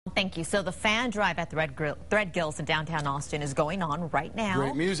Thank you. So the fan drive at Threadgills in downtown Austin is going on right now.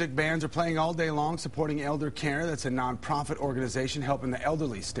 Great music. Bands are playing all day long supporting Elder Care. That's a nonprofit organization helping the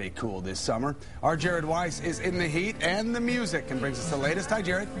elderly stay cool this summer. Our Jared Weiss is in the heat and the music and brings us the latest. Hi,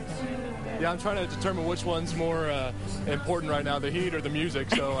 Jared. Yeah, I'm trying to determine which one's more important right now, the heat or the music.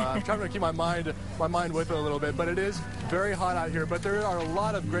 So I'm trying to keep my mind with it a little bit. But it is very hot out here. But there are a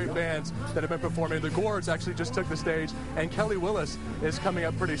lot of great bands that have been performing. The Gourds actually just took the stage, and Kelly Willis is coming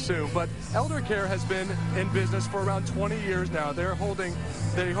up pretty soon. But Elder Care has been in business for around 20 years now. They're holding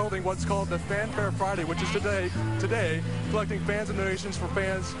what's called the Fanfare Friday, which is today collecting fans and donations for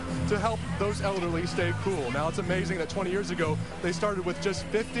fans to help those elderly stay cool. Now, it's amazing that 20 years ago they started with just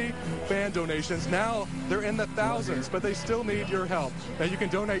 50 fan donations. Now they're in the thousands, but they still need your help. Now you can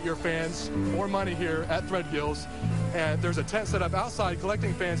donate your fans more money here at Threadgills, and there's a tent set up outside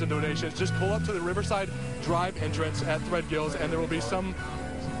collecting fans and donations. Just pull up to the Riverside Drive entrance at Threadgills, and there will be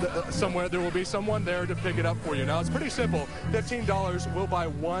someone there to pick it up for you. Now, it's pretty simple. $15 will buy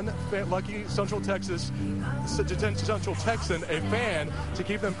one lucky Central Texan a fan to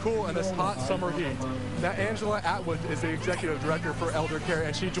keep them cool in this hot summer heat. Now, Angela Atwood is the executive director for Elder Care,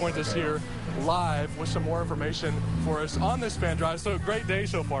 and she joins us here live with some more information for us on this fan drive. So, a great day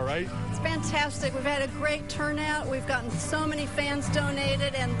so far, right? It's fantastic. We've had a great turnout. We've gotten so many fans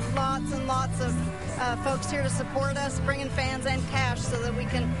donated and lots of folks here to support us, bringing fans and cash so that we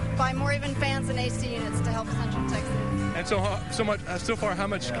can buy more even fans and AC units to help Central Texas. And so far, how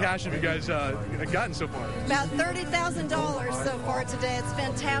much cash have you guys gotten so far? About $30,000 so far today. It's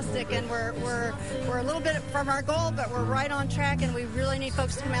fantastic, and we're a little bit from our goal, but we're right on track, and we really need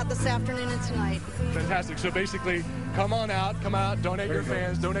folks to come out this afternoon and tonight. Fantastic. So basically, come out, donate your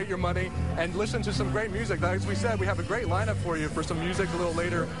fans, donate your money, and listen to some great music. As we said, we have a great lineup for you for some music a little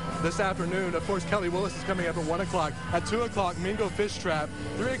later this afternoon. Of course, Kelly Willis is coming up at 1 o'clock. At 2 o'clock, Mingo Fish Trap.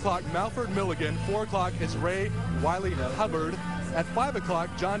 3 o'clock, Malford Milligan. 4 o'clock is Ray Wiley Hubbard. At 5 o'clock,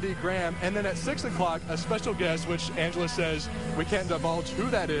 John D. Graham. And then at 6 o'clock, a special guest, which Angela says we can't divulge who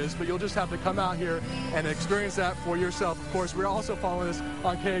that is, but you'll just have to come out here and experience that for yourself. Of course, we're also following this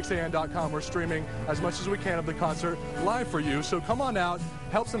on KXAN.com. We're streaming as much as we can of the concert live for you. So come on out,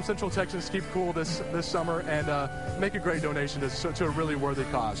 help some Central Texans keep cool this summer, and make a great donation to a really worthy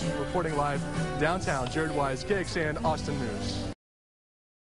cause. Reporting live downtown, Jared Wise, KXAN Austin News.